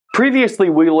Previously,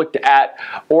 we looked at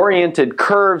oriented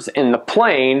curves in the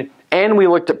plane, and we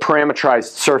looked at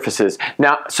parametrized surfaces.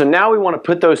 So now we want to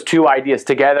put those two ideas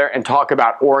together and talk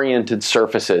about oriented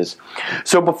surfaces.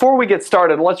 So before we get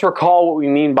started, let's recall what we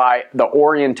mean by the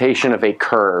orientation of a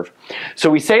curve. So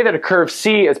we say that a curve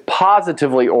C is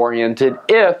positively oriented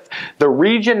if the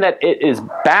region that it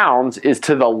bounds is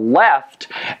to the left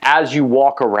as you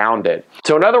walk around it.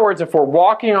 So in other words, if we're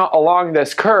walking along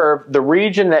this curve, the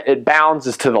region that it bounds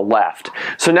is to the left.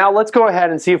 So now let's go ahead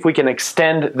and see if we can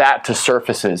extend that to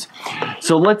surfaces.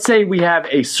 So let's say we have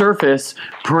a surface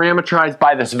parameterized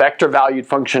by this vector valued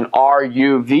function r,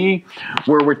 u, v,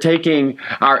 where we're taking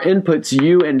our inputs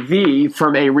u and v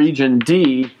from a region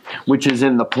D, which is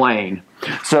in the plane.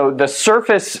 So the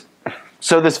surface,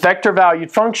 so this vector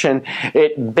valued function,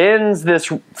 it bends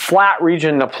this flat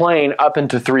region in the plane up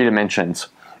into 3 dimensions.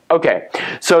 Okay,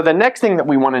 so the next thing that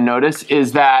we want to notice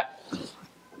is that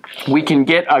we can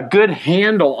get a good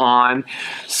handle on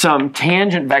some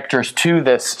tangent vectors to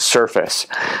this surface.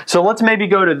 So let's maybe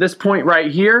go to this point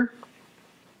right here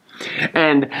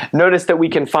and notice that we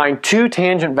can find 2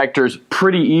 tangent vectors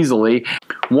pretty easily.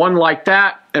 One like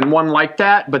that and one like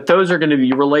that, but those are going to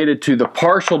be related to the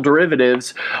partial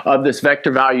derivatives of this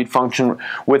vector valued function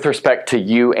with respect to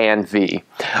u and v.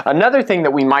 Another thing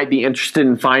that we might be interested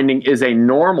in finding is a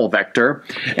normal vector,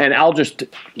 and I'll just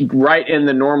write in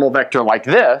the normal vector like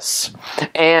this.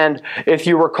 And if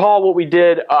you recall what we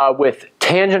did with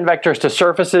tangent vectors to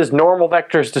surfaces, normal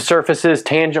vectors to surfaces,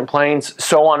 tangent planes,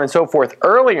 so on and so forth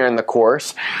earlier in the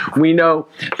course, we know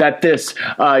that this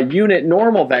unit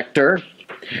normal vector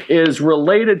is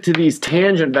related to these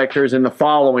tangent vectors in the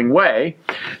following way.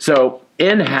 So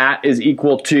n hat is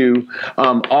equal to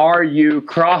ru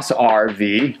cross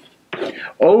rv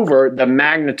over the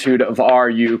magnitude of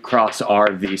ru cross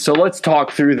rv. So let's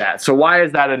talk through that. So why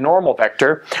is that a normal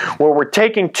vector? Well, we're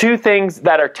taking 2 things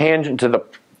that are tangent to the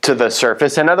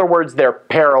surface. In other words, they're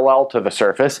parallel to the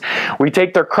surface. We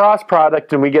take their cross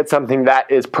product and we get something that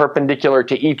is perpendicular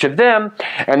to each of them,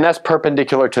 and that's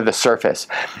perpendicular to the surface.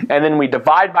 And then we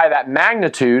divide by that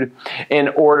magnitude in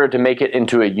order to make it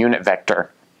into a unit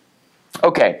vector.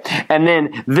 Okay, and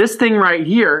then this thing right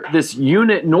here, this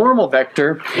unit normal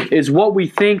vector, is what we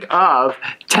think of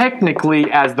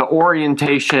technically as the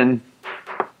orientation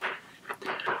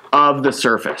of the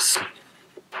surface.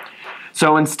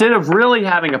 So instead of really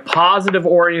having a positive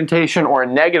orientation or a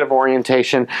negative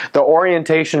orientation, the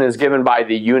orientation is given by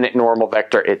the unit normal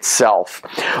vector itself.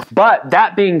 But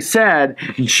that being said,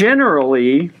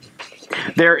 generally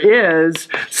there is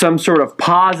some sort of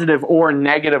positive or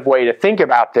negative way to think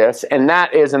about this, and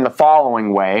that is in the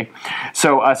following way.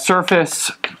 So a surface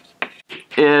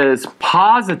is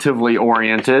positively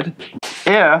oriented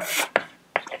if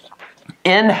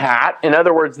n hat, in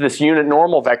other words, this unit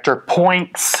normal vector,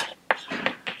 points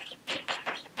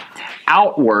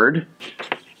outward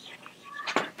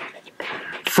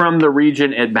from the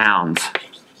region it bounds.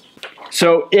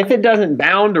 So if it doesn't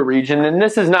bound a region, then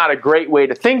this is not a great way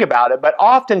to think about it, but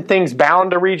often things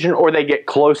bound a region or they get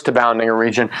close to bounding a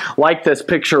region, like this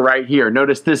picture right here.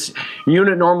 Notice this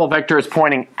unit normal vector is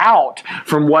pointing out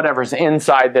from whatever's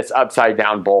inside this upside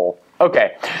down bowl.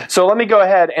 Okay, so let me go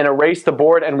ahead and erase the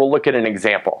board and we'll look at an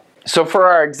example. So for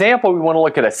our example, we want to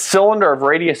look at a cylinder of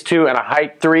radius 2 and a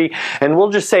height 3, and we'll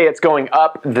just say it's going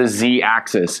up the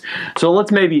z-axis. So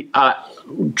let's maybe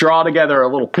draw together a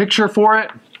little picture for it.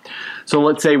 So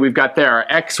let's say we've got there our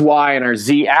x, y, and our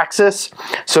z-axis.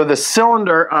 So the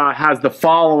cylinder has the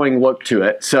following look to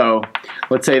it. So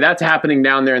let's say that's happening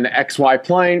down there in the xy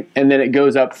plane, and then it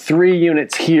goes up 3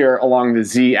 units here along the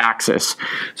z-axis.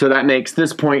 So that makes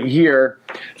this point here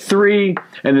 3,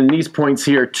 and then these points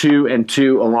here 2 and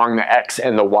 2 along the x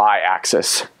and the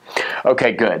y-axis.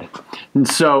 Okay, good. And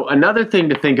so another thing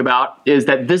to think about is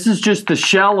that this is just the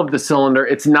shell of the cylinder,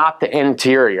 it's not the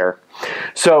interior.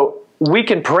 So we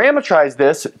can parameterize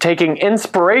this taking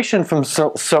inspiration from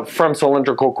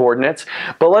cylindrical coordinates,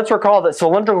 but let's recall that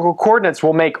cylindrical coordinates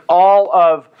will make all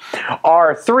of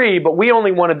R3, but we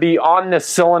only want to be on this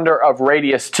cylinder of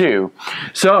radius 2.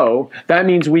 So that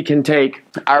means we can take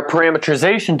our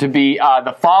parameterization to be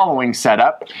the following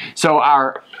setup. So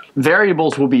our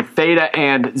variables will be theta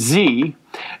and z,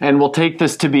 and we'll take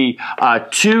this to be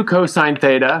 2 cosine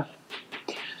theta,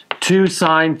 2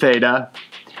 sine theta,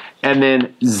 and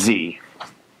then z.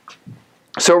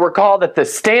 So recall that the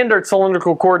standard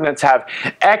cylindrical coordinates have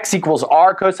x equals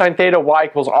r cosine theta, y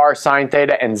equals r sine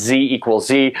theta, and z equals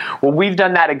z. Well, we've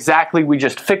done that exactly. We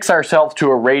just fix ourselves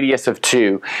to a radius of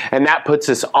 2, and that puts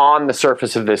us on the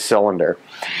surface of this cylinder.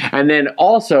 And then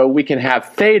also we can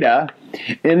have theta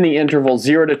in the interval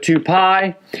 0 to 2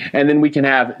 pi, and then we can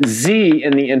have z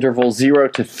in the interval 0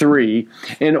 to 3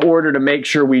 in order to make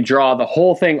sure we draw the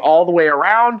whole thing all the way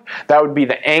around. That would be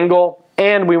the angle,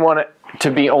 and we want it to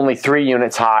be only 3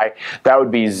 units high. That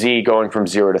would be z going from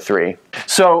 0 to 3.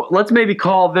 So let's maybe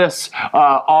call this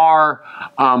R1,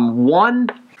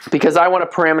 because I want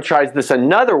to parameterize this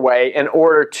another way in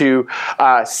order to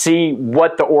see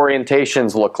what the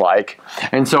orientations look like.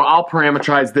 And so I'll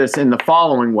parameterize this in the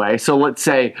following way. So let's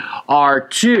say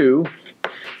R2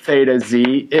 theta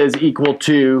z is equal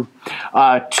to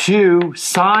 2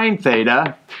 sine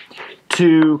theta,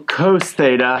 2 cos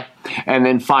theta, and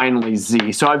then finally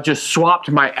z. So I've just swapped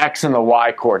my x and the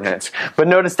y coordinates. But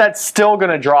notice that's still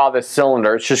going to draw this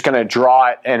cylinder. It's just going to draw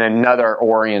it in another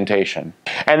orientation.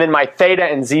 And then my theta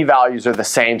and z values are the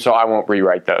same, so I won't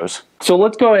rewrite those. So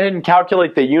let's go ahead and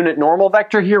calculate the unit normal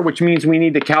vector here, which means we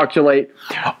need to calculate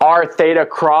r theta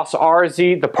cross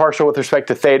rz, the partial with respect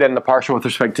to theta and the partial with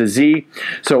respect to z.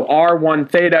 So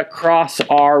r1 theta cross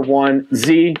r1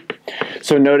 z.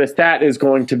 So notice that is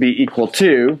going to be equal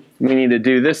to, we need to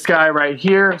do this guy right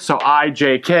here, so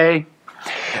ijk,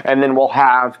 and then we'll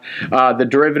have the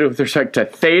derivative with respect to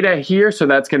theta here, so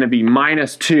that's going to be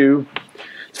minus 2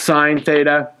 sine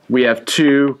theta, we have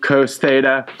 2 cos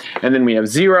theta, and then we have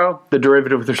 0, the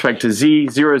derivative with respect to z,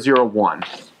 0, 0, 1.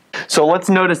 So let's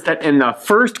notice that in the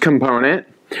first component,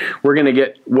 we're going to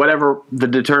get whatever the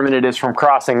determinant is from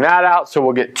crossing that out, so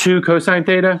we'll get 2 cosine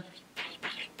theta.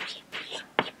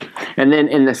 And then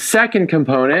in the second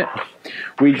component,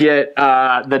 we get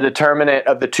the determinant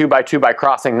of the 2 by 2 by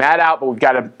crossing that out, but we've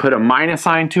got to put a minus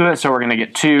sign to it, so we're going to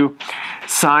get 2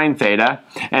 sine theta.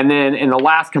 And then in the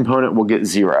last component, we'll get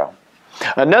 0.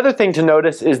 Another thing to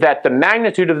notice is that the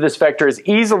magnitude of this vector is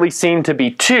easily seen to be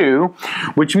 2,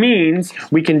 which means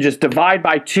we can just divide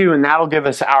by 2, and that'll give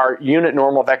us our unit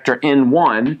normal vector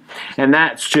n1, and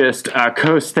that's just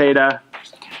cos theta,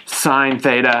 sine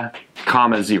theta,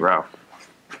 comma 0.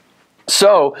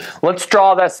 So let's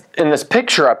draw this in this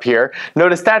picture up here.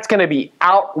 Notice that's going to be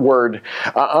outward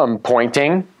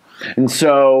pointing. And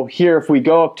so here, if we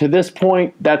go up to this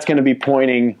point, that's going to be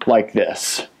pointing like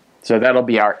this. So that'll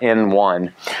be our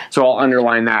N1. So I'll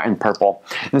underline that in purple.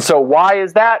 And so why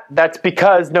is that? That's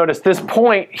because, notice this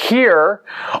point here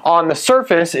on the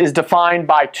surface is defined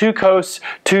by 2 cos,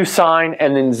 2 sine,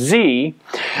 and then z.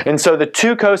 And so the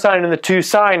 2 cosine and the 2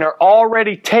 sine are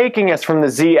already taking us from the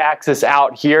z-axis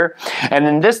out here. And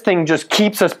then this thing just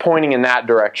keeps us pointing in that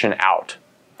direction out.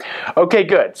 Okay,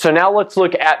 good. So now let's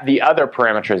look at the other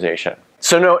parameterization.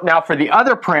 So now for the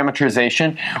other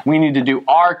parameterization, we need to do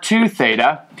R2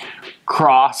 theta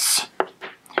cross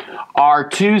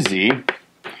R2z.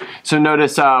 So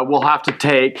notice we'll have to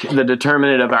take the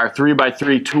determinant of our 3 by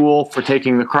 3 tool for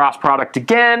taking the cross product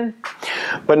again.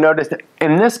 But notice that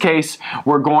in this case,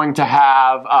 we're going to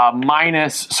have we're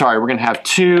going to have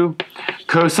 2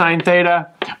 cosine theta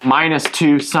minus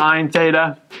 2 sine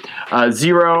theta,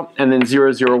 0, and then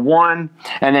 0, 0, 1.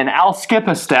 And then I'll skip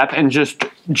a step and just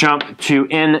jump to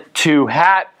N2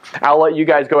 hat. I'll let you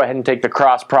guys go ahead and take the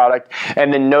cross product,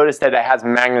 and then notice that it has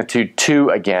magnitude 2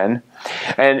 again.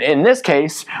 And in this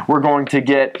case, we're going to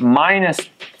get minus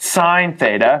sine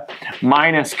theta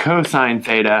minus cosine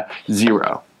theta,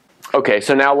 0. Okay,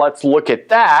 so now let's look at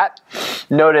that.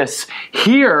 Notice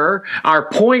here, our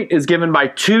point is given by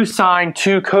 2 sine,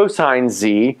 2 cosine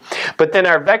z, but then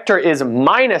our vector is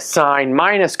minus sine,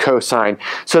 minus cosine.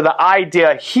 So the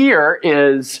idea here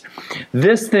is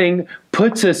this thing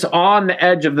puts us on the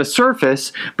edge of the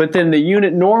surface, but then the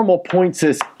unit normal points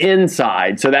us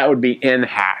inside. So that would be n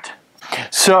hat.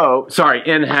 So, sorry,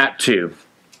 n hat 2.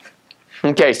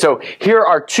 Okay, so here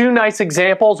are 2 nice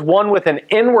examples, one with an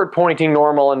inward pointing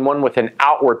normal and one with an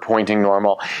outward pointing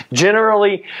normal.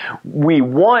 Generally, we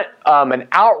want an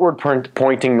outward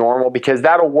pointing normal because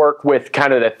that'll work with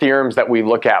kind of the theorems that we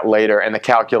look at later and the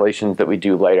calculations that we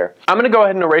do later. I'm going to go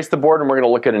ahead and erase the board and we're going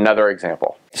to look at another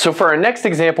example. So for our next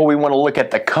example, we want to look at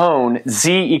the cone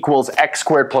z equals x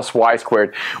squared plus y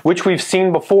squared, which we've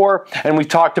seen before, and we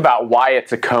talked about why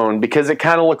it's a cone because it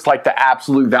kind of looks like the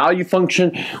absolute value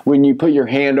function when you put your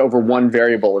hand over one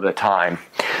variable at a time.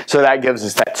 So that gives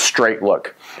us that straight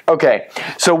look. Okay,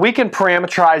 so we can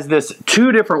parameterize this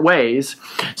 2 different ways.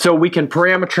 So we can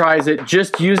parameterize it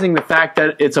just using the fact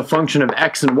that it's a function of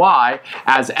x and y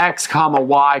as x comma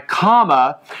y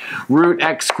comma root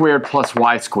x squared plus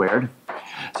y squared.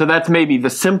 So that's maybe the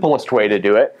simplest way to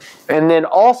do it. And then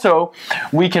also,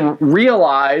 we can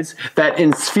realize that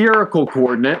in spherical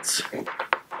coordinates,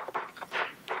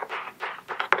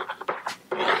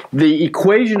 the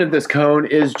equation of this cone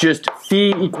is just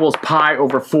phi equals pi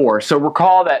over 4. So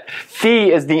recall that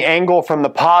phi is the angle from the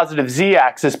positive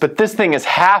z-axis, but this thing is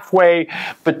halfway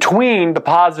between the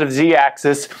positive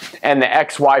z-axis and the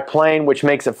xy plane, which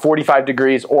makes it 45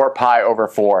 degrees or pi over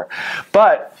 4.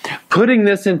 But putting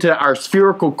this into our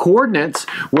spherical coordinates,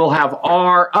 we'll have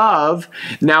r of,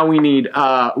 now we need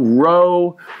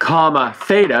rho comma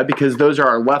theta, because those are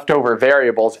our leftover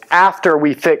variables, after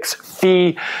we fix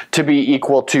phi to be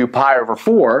equal to pi over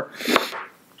 4.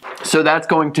 So that's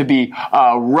going to be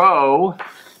rho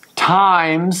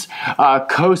times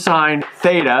cosine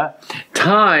theta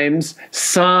times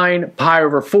sine pi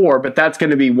over 4, but that's going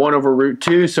to be 1 over root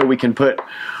 2, so we can put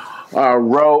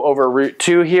rho over root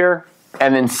 2 here.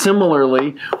 And then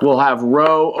similarly, we'll have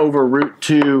rho over root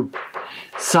 2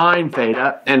 sine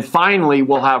theta, and finally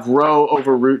we'll have rho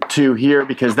over root 2 here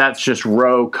because that's just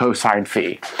rho cosine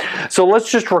phi. So let's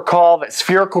just recall that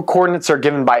spherical coordinates are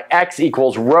given by x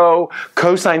equals rho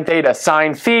cosine theta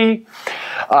sine phi,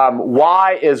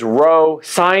 y is rho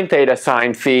sine theta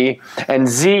sine phi, and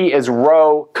z is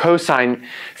rho cosine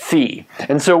phi.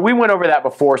 And so we went over that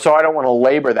before, so I don't want to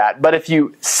labor that, but if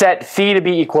you set phi to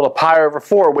be equal to pi over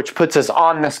 4, which puts us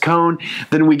on this cone,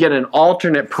 then we get an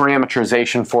alternate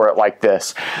parametrization for it like this.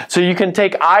 So you can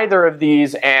take either of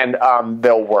these and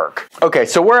they'll work. Okay,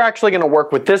 so we're actually going to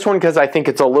work with this one because I think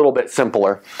it's a little bit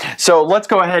simpler. So let's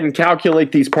go ahead and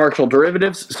calculate these partial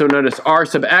derivatives. So notice r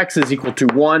sub x is equal to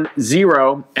 1,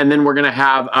 0, and then we're going to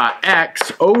have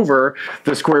x over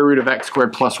the square root of x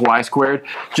squared plus y squared,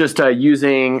 just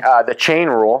using the chain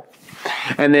rule.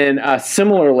 And then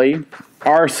similarly,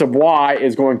 r sub y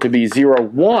is going to be 0,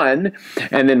 1,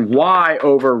 and then y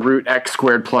over root x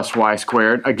squared plus y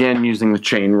squared, again using the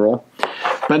chain rule.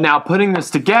 But now putting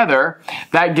this together,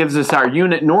 that gives us our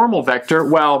unit normal vector.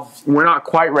 Well, we're not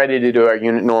quite ready to do our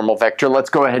unit normal vector.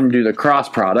 Let's go ahead and do the cross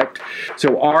product.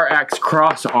 So rx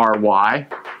cross ry,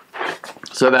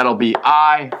 so that'll be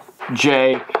I,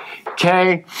 J,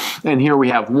 K, and here we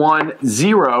have 1,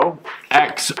 0,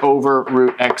 x over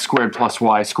root x squared plus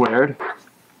y squared,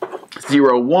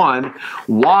 0, 1,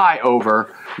 y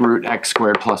over root x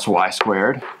squared plus y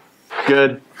squared.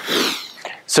 Good.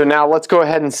 So now let's go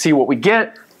ahead and see what we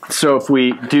get. So if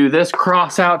we do this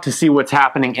cross out to see what's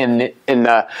happening in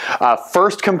the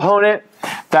first component,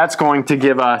 that's going to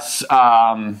give us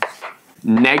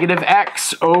negative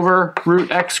x over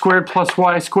root x squared plus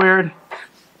y squared,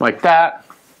 like that.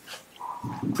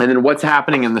 And then what's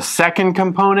happening in the second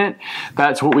component,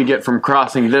 that's what we get from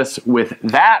crossing this with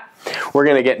that. We're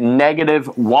going to get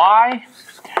negative y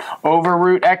over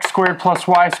root x squared plus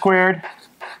y squared.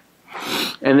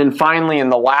 And then finally in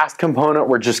the last component,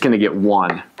 we're just going to get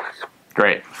 1.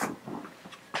 Great.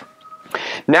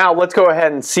 Now let's go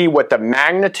ahead and see what the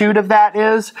magnitude of that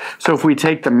is. So if we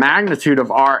take the magnitude of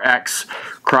rx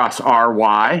cross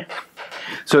ry,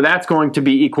 so that's going to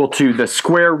be equal to the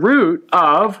square root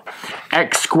of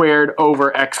x squared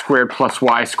over x squared plus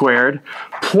y squared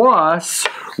plus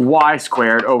y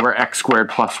squared over x squared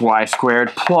plus y squared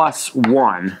plus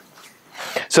 1.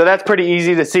 So that's pretty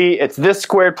easy to see. It's this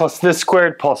squared plus that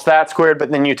squared, but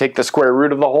then you take the square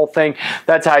root of the whole thing.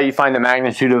 That's how you find the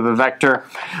magnitude of a vector.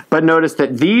 But notice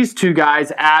that these two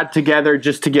guys add together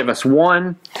just to give us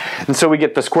 1. And so we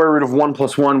get the square root of 1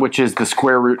 plus 1, which is the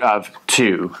square root of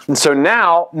 2. And so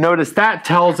now, notice that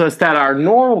tells us that our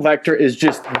normal vector is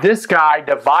just this guy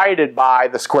divided by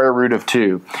the square root of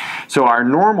 2. So our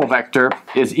normal vector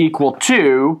is equal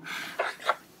to,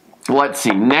 let's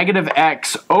see, negative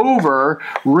x over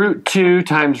root 2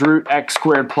 times root x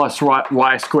squared plus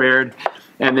y squared,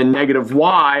 and then negative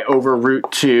y over root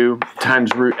 2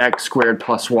 times root x squared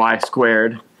plus y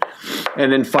squared,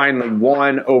 and then finally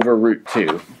 1 over root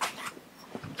 2.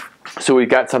 So we've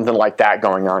got something like that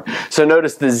going on. So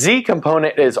notice the z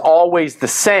component is always the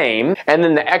same, and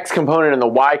then the x component and the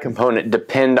y component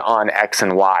depend on x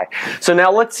and y. So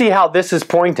now let's see how this is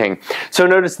pointing. So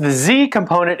notice the z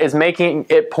component is making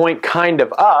it point kind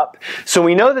of up. So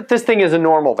we know that this thing is a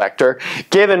normal vector,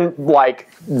 given like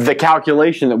the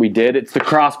calculation that we did. It's the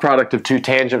cross product of two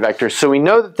tangent vectors. So we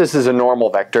know that this is a normal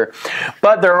vector,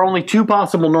 but there are only two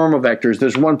possible normal vectors.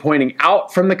 There's one pointing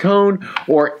out from the cone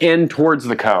or in towards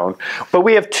the cone. But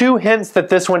we have two hints that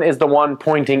this one is the one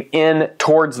pointing in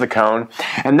towards the cone,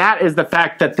 and that is the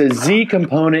fact that the z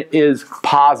component is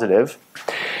positive.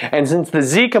 And since the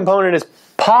z component is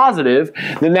positive,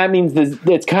 then that means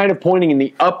it's kind of pointing in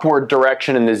the upward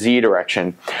direction in the z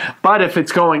direction. But if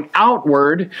it's going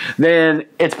outward, then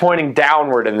it's pointing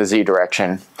downward in the z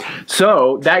direction.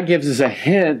 So that gives us a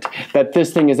hint that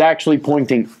this thing is actually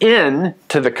pointing in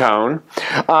to the cone.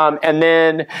 And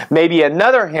then maybe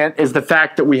another hint is the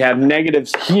fact that we have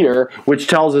negatives here, which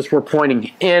tells us we're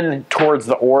pointing in towards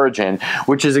the origin,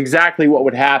 which is exactly what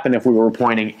would happen if we were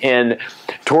pointing in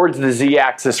towards the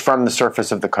z-axis from the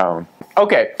surface of the cone.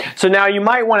 Okay, so now you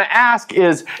might want to ask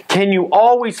is, can you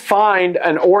always find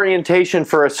an orientation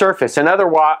for a surface? In other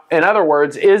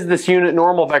words, is this unit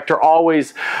normal vector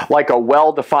always like a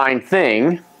well-defined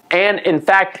thing? And in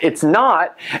fact, it's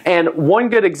not. And one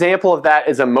good example of that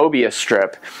is a Mobius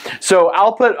strip. So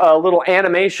I'll put a little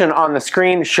animation on the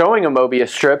screen showing a Mobius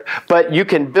strip, but you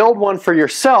can build one for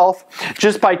yourself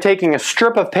just by taking a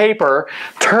strip of paper,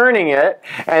 turning it,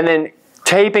 and then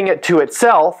taping it to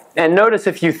itself. And notice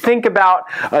if you think about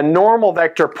a normal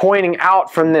vector pointing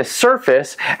out from this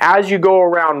surface, as you go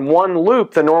around one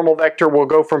loop, the normal vector will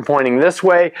go from pointing this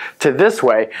way to this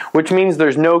way, which means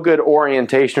there's no good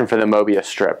orientation for the Mobius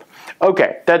strip.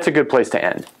 Okay, that's a good place to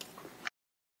end.